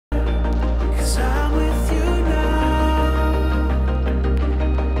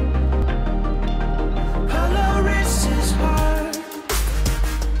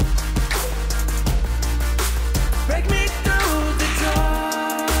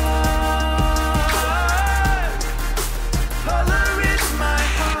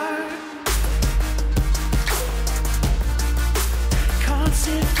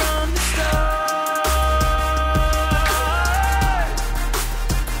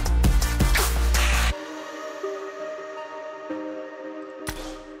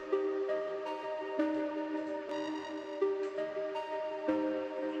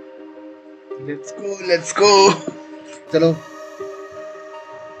Let's go. चलो.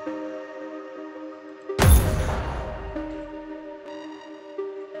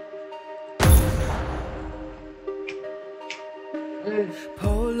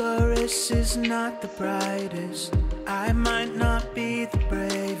 Polaris is not the brightest. I might not be the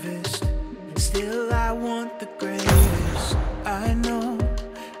bravest. Still I want the greatest. I know.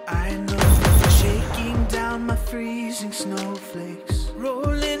 Shaking down my freezing snowflakes.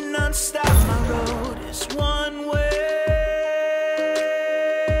 Rolling non-stop, my road is one way.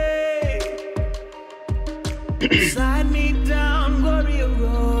 Slide me down, glory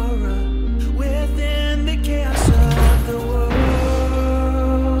aurora, within the chaos of the world.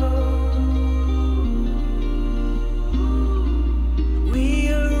 We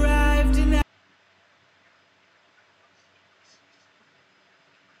arrived in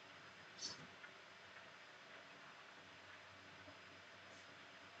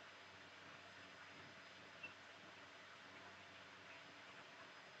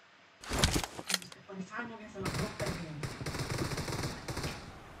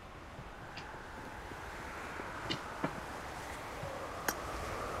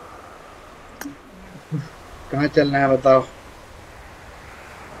कहाँ चलना है बताओ.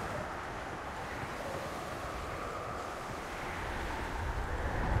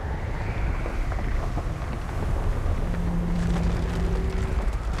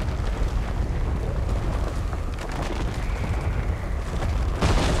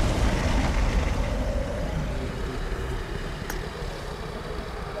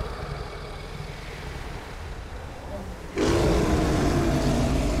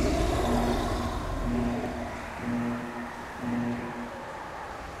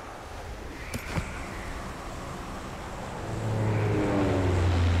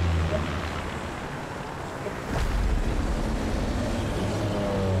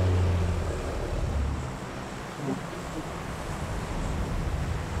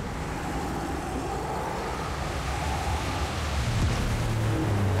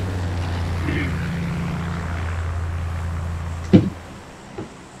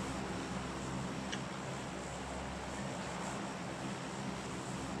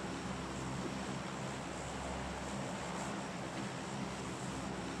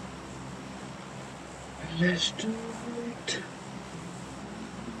 Let's do it.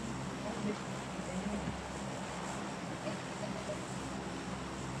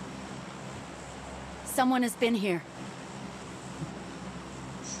 Someone has been here.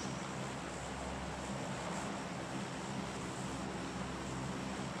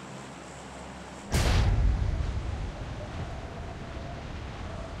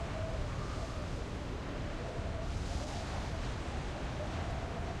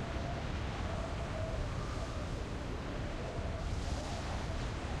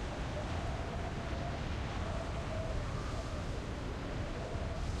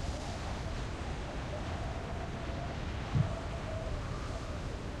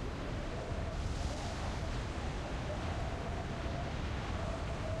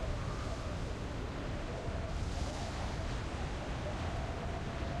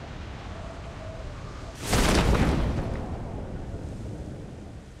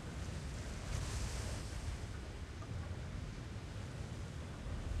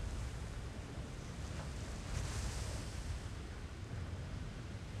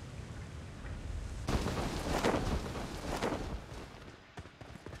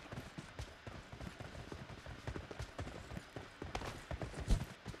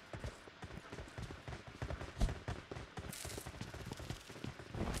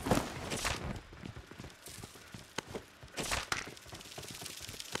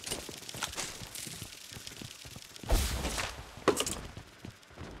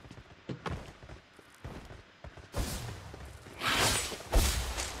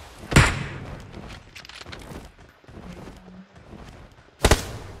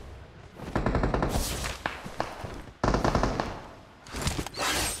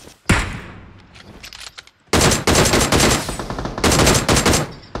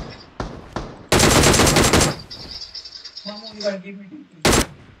 Mama, give me this.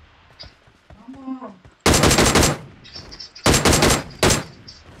 Mama.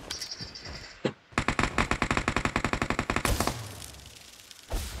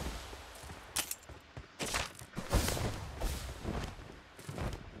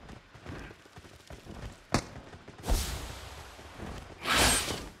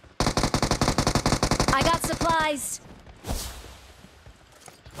 I got supplies.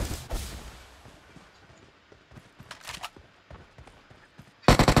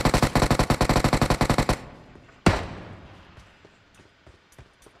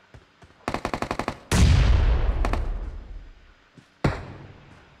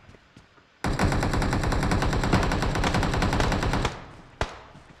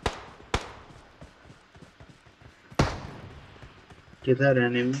 किधर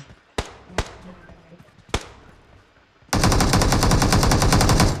रहने में?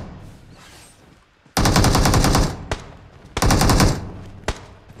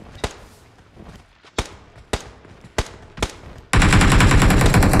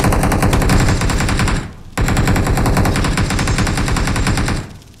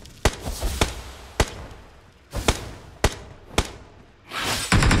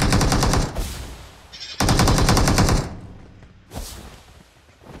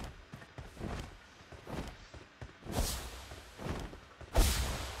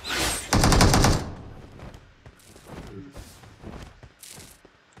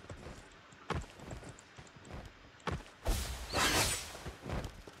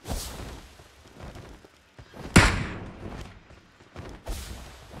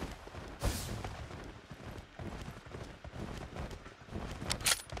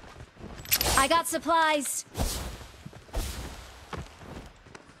 I got supplies.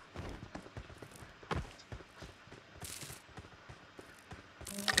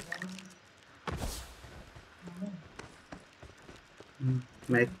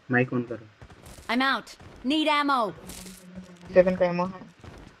 Mic on करो. I'm out. Need ammo. 7 का ammo है.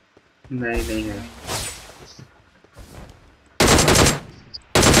 नहीं है.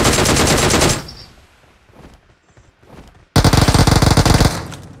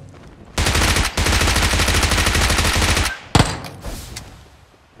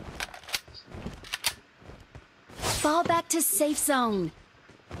 Fall back to safe zone.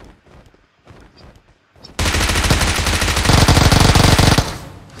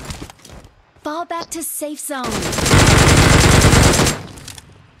 Fall back to safe zone.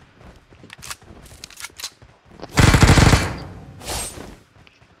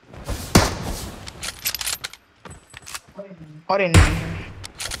 और enemy है.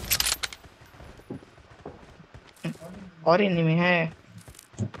 और एनिमी है.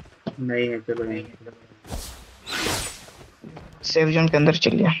 नहीं है. चलो नहीं. सेफ जोन के अंदर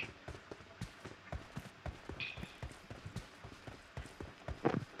चल गया.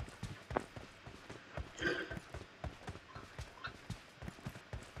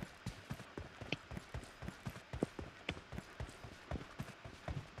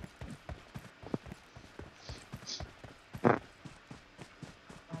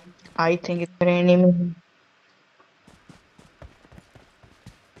 आई थिंक इधर एनिमी है.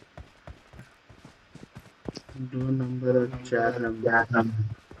 दो नंबर और 4 नंबर.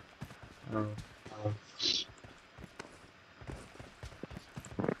 हाँ.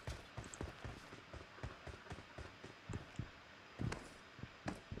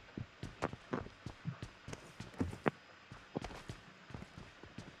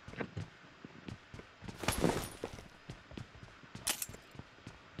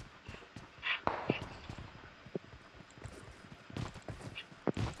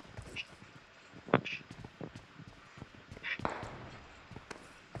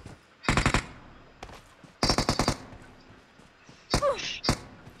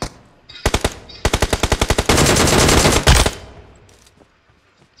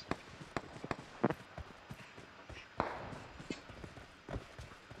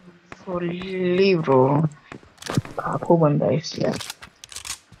 Fully bro. काकू बंदा है इसलिए.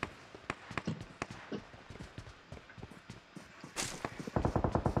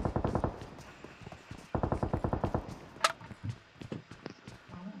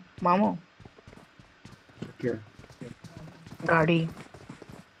 मामू क्या? गाड़ी.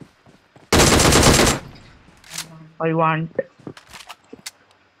 I want.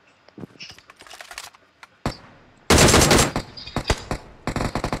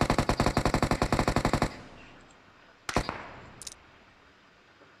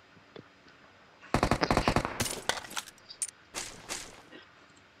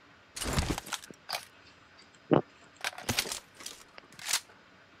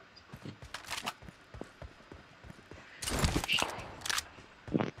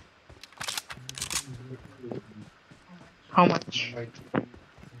 How much?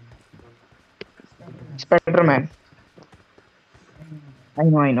 Spider-Man.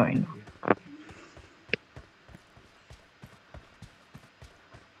 I know.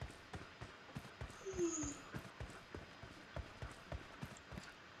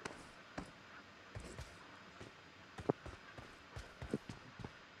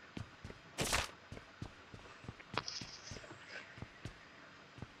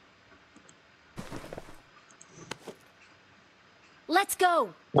 Let's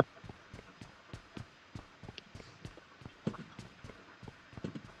go.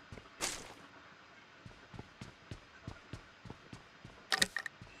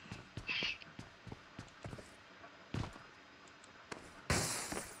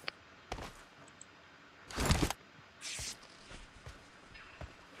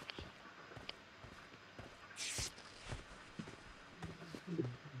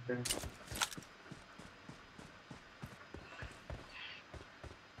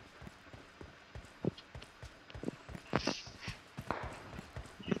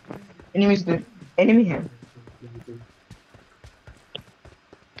 Enemy is there. Enemy है।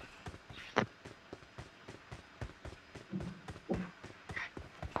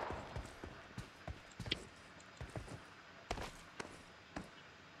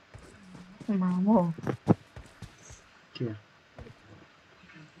 मामो क्या?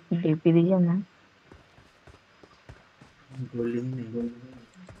 डीपी दीजिए ना। गोली नहीं।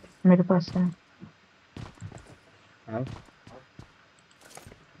 मेरे पास है। हाँ,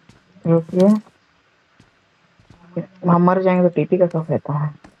 रुकिए, हम मर जाएंगे तो टीपी का क्या कहता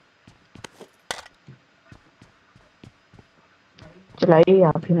है। चलाइए,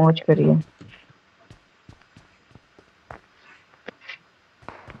 आप ही मौज करिए।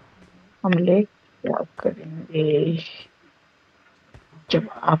 हम ले क्या करेंगे जब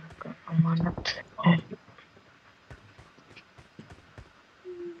आपका अमानत है।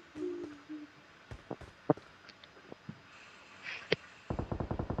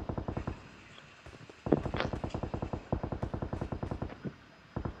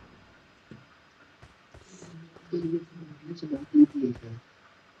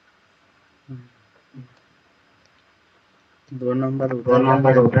 दो नंबर दो उधर था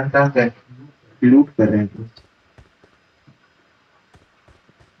नंबर क्या? उधर था क्या? लूट कर रहे थे।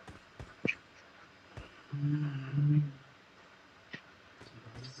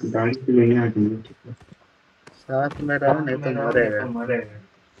 गाड़ी से नहीं आती है। साथ में रहो साथ नहीं में तो रहो नहीं मरेगा। तो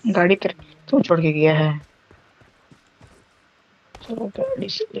मरेगा। गाड़ी तर तू छोड़ के गया है। चलो गाड़ी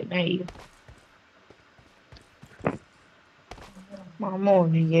से लेना ही है। मामो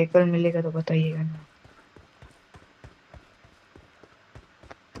ये कल मिलेगा तो बताइएगा ना।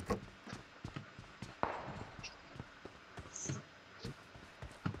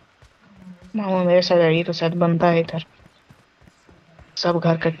 मामो मेरे साथ आई तो शायद बनता है इधर। सब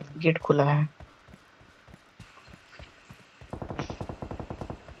घर का गेट खुला है।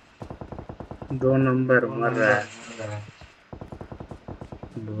 दो नंबर दो मर रहा नंबर है। मर रहा है।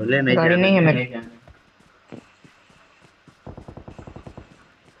 बोले नहीं गाड़ी जाने नहीं है दे। मेरे।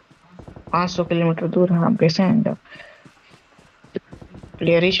 500 किलोमीटर दूर है, हम कैसे आएंगे।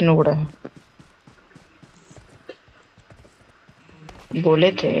 प्लेयर ही नुबड़ा है।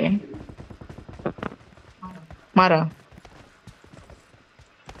 बोले थे मारा।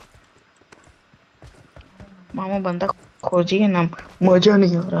 मामा बंदा खोजिए ना, मजा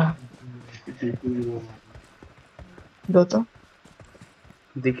नहीं आ रहा। दो तो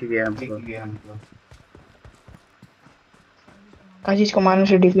दिख गया दिख हमको। गया हमको। का चीज को मारने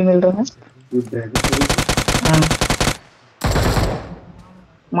से डीपी मिल रहा है। हाँ,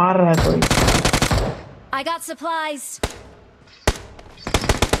 मार रहा है कोई। I got supplies.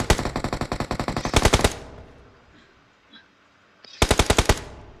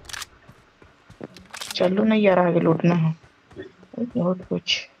 चलो नहीं यार, आगे लूटना है बहुत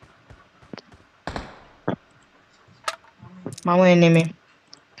कुछ। मामू एने में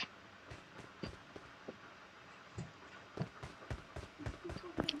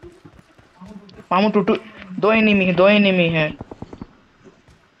मामू टूटू। दो एनिमी है।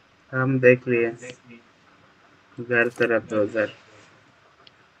 हम देख लिए। घर तरफ तो उधर।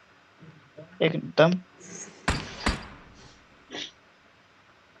 एकदम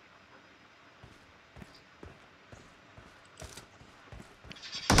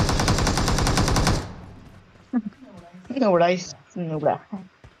नुबड़ा इस नुबड़ा।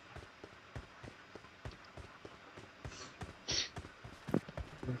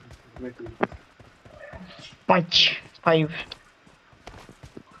 5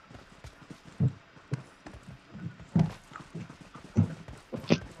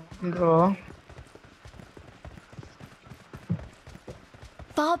 bro.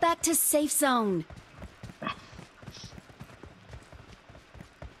 Fall back to safe zone.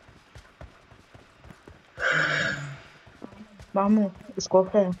 मामू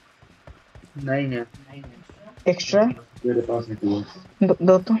स्कोप है नहीं है। एक्स्ट्रा। मेरे पास है तो।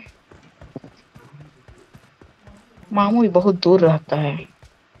 दो तो। मामू ये बहुत दूर रहता है।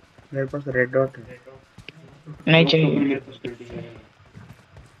 मेरे पास रेड डॉट है। नहीं चाहिए।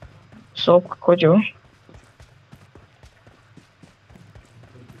 शॉप खोजो।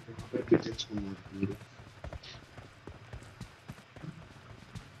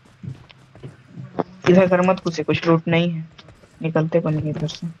 इधर कर मत घुसे, कुछ लूट नहीं है। निकलते बनेंगे इधर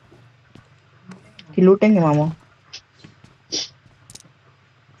से कि लूटेंगे मामू।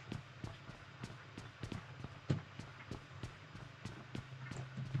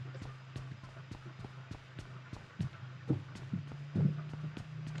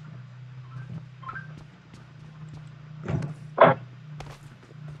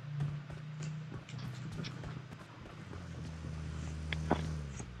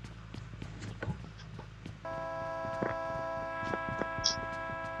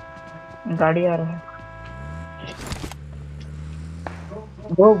 गाड़ी आ रहा है।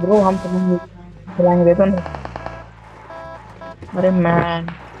 ब्रो ब्रो हम चलाएंगे दे दो ना। अरे मैन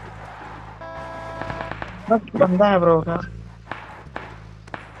बस बंदा है ब्रो का।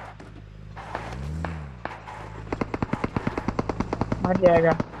 मर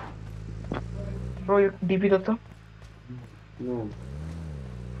जाएगा ब्रो। डीपी दो तो। No.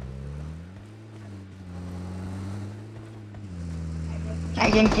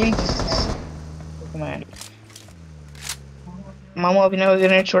 I can kill man. मामू अभिनव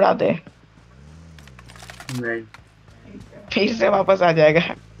ग्रेनेड छुड़ा दे नहीं। फिर से वापस आ जाएगा।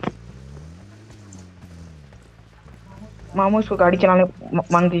 मामू इसको गाड़ी चलाने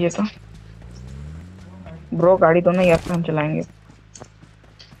मांग दीजिए तो। ब्रो गाड़ी दोनों यार हम चलाएंगे।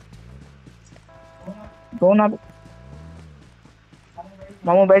 दो ना।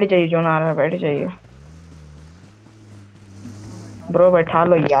 मामू बैठ जाइए जो ना आ रहा है बैठ जाइए। ब्रो बैठा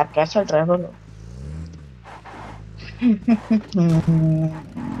लो यार कैसा ड्राइवर हो।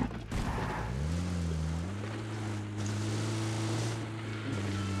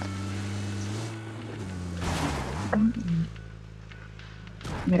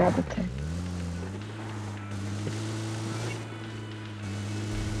 मेरा आदत है।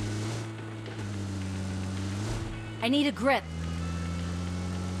 I need a grip.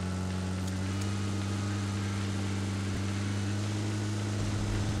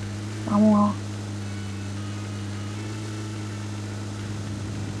 मामू आओ।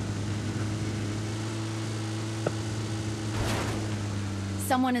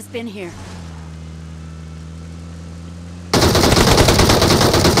 Someone has been here.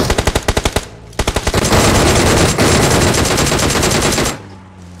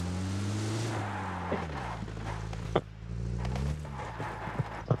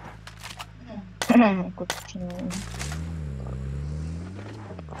 कुछ नहीं।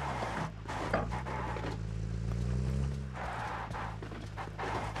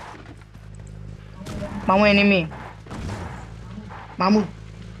 मामू एनिमी। मामू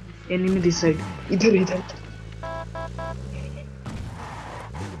एनिमी दिस साइड। इधर इधर।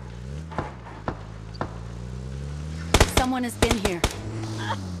 Someone has been here.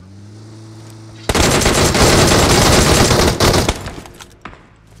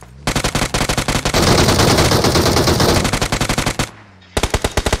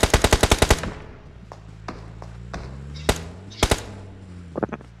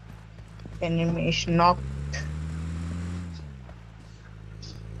 Enemy is knocked.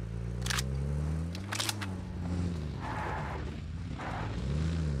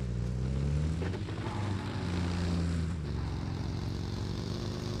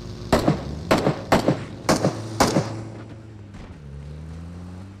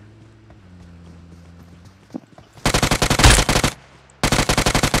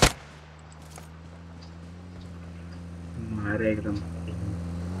 मारे एकदम।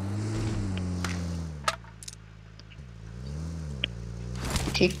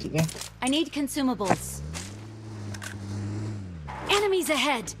 ठीक ठीक है। I need consumables. Enemies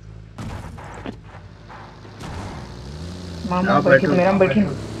ahead. मामू आओ बैठी बैठो। तो मेरा में बैठी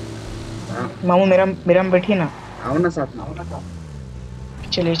ना। हाँ मामू मेरा में बैठी ना। आओ ना साथ में।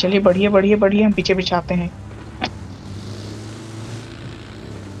 चलिए चलिए बढ़िया बढ़िया बढ़िया हम पीछे पीछे आते हैं।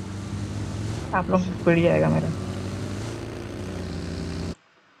 आप लोग बढ़ जाएगा मेरा।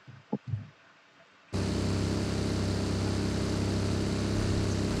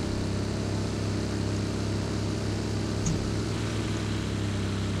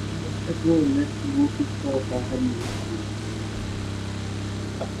 वो किसको बाहर नहीं।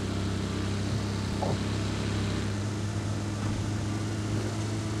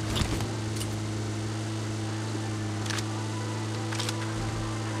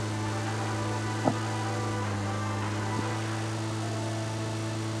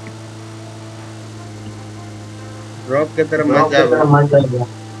 ड्रॉप की तरफ मत जाओ।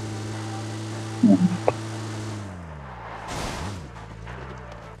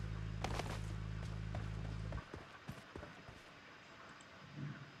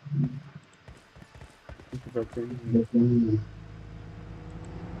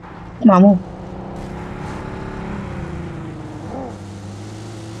 मामू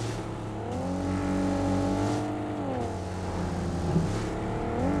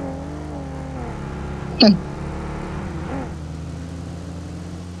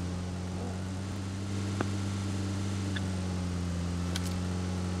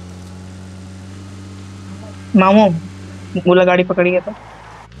मामू बोला गाड़ी पकड़िए तो।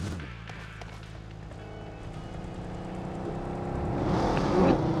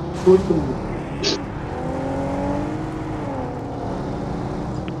 Good to know.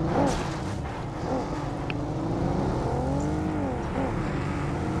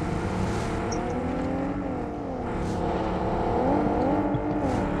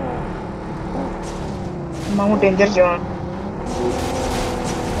 मामू डेंजर जोन।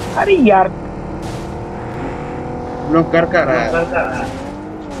 अरे यार लोग कर रहा है।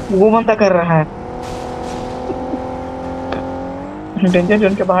 वो बंदा कर रहा है। डेंजर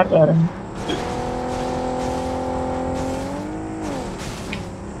जोन के बाहर जा रहे हैं।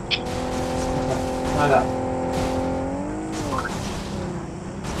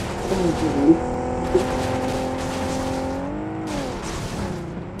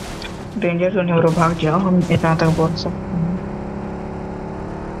 डेंजर जोन है और भाग जाओ, हम इतना तक बोल सकते हैं।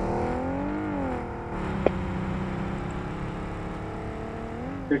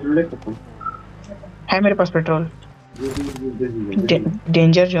 पेट्रोल खत्म। है मेरे पास पेट्रोल। ये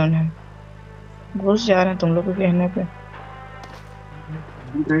डेंजर जोन है। घुस जा रहे हैं तुम लोग के कहने पे।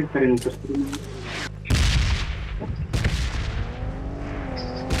 हम राइड करेंगे कस्तूरी में।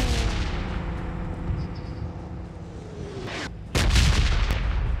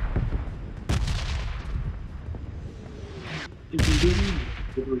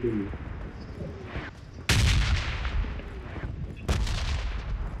 पेट्रोल देंगे।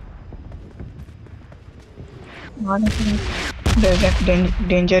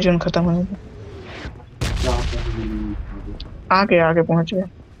 डेंजर जोन खत्म होने दो। आगे आगे पहुंच गए।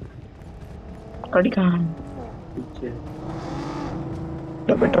 गाड़ी कहाँ है? पीछे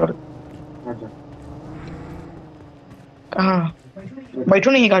तो पेट्रोल आजा। कहाँ?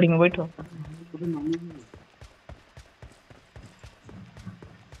 बैठो नहीं गाड़ी में बैठो। अबे मामू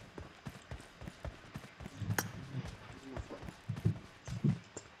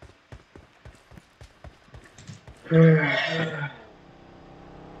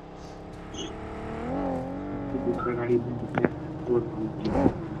दूसरा गाड़ी में रोड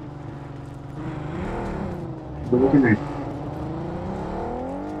दो दिन है।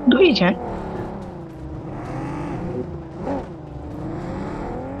 दो ही हैं।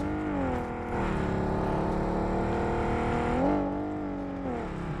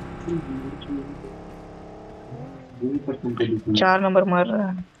 परसेंट 4 नंबर मार रहा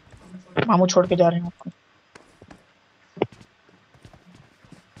है। मामू छोड़ के जा रहे हैं आपको।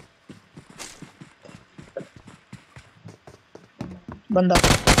 बंदा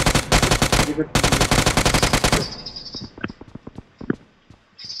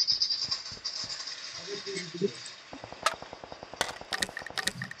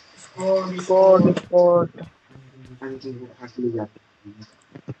स्पॉट स्पॉट।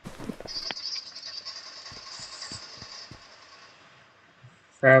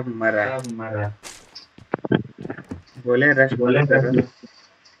 सब मरा। बोले रश मत करो।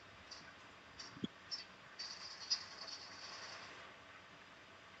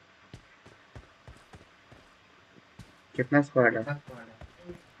 कितना स्क्वाड है?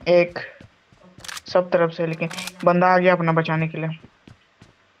 एक सब तरफ से, लेकिन बंदा आ गया अपना बचाने के लिए।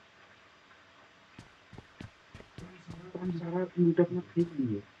 सारा मीट अपना फेंक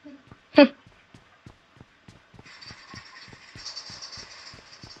दिए।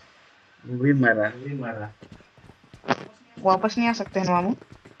 वो भी मरा। वापस नहीं आ सकते हैं मामू।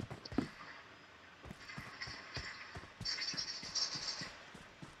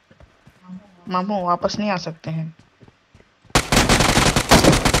 मामू वापस नहीं आ सकते हैं।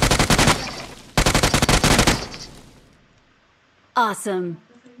 Awesome.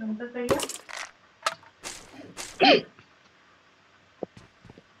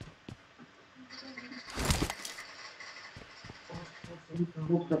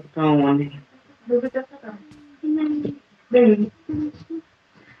 वो सबका हुआ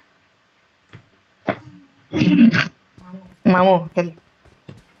मामू help,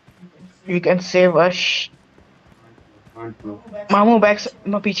 you can save us. मामू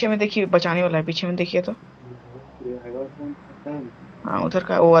पीछे में देखिए, बचाने वाला है, पीछे में देखिए तो। हाँ उधर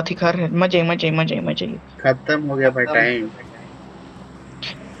का वो अधिकार है। मजे मजे मजे मजे। खत्म हो गया भाई टाइम।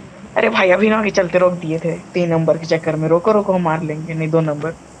 अरे भाई अभी ना आगे चलते रोक दिए थे 3 नंबर के चक्कर में। रोको रोको, हम मार लेंगे, नहीं 2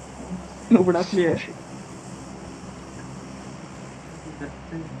 नंबर। बड़ा प्लेयर।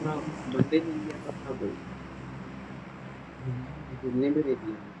 बर्थडे में लिया था सब घूमने में दे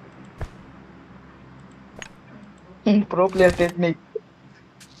दिया। Pro player technique.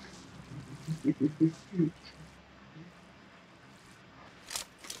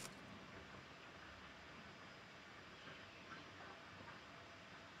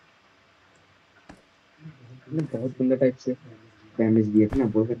 बहुत सुंदर टाइप से डैमेज दिए थे ना,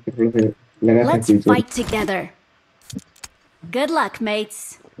 बोल सकते थोड़ा सा लगा था Let's कि fight together. Good luck, mates.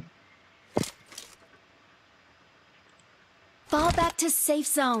 Fall back to safe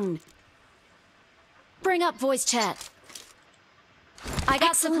zone. Bring up voice chat. I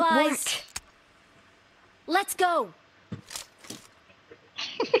got supplies. Let's go.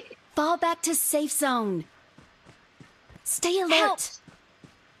 Fall back to safe zone. Stay alert. Help.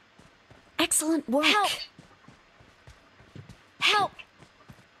 Excellent work. Help. Help.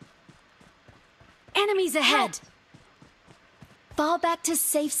 Enemies ahead. Fall back to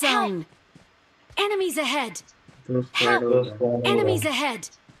safe zone. Enemies ahead. तो squad Help. होगा। Enemies ahead.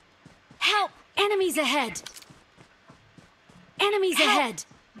 Help. Enemies ahead. Enemies Help. ahead.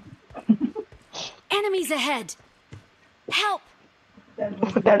 Enemies ahead. Help.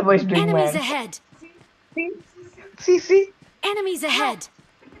 That boy is doing Enemies man. ahead. See. Enemies ahead.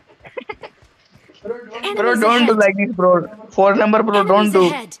 Bro, Enemies don't do ahead. like this, bro. 4 number, bro, don't Enemies do.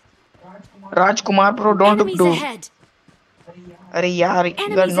 ahead. Rajkumar, bro, don't Enemies do. ahead. अरे यार, you are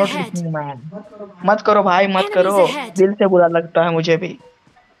Enemies not ahead. listening, man. मत करो भाई, मत Enemies करो. ahead. दिल से बुरा लगता है मुझे भी.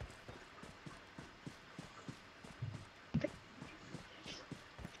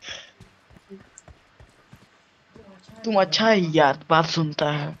 तुम अच्छा है यार, बात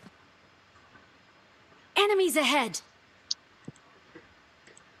सुनता है. Enemies ahead.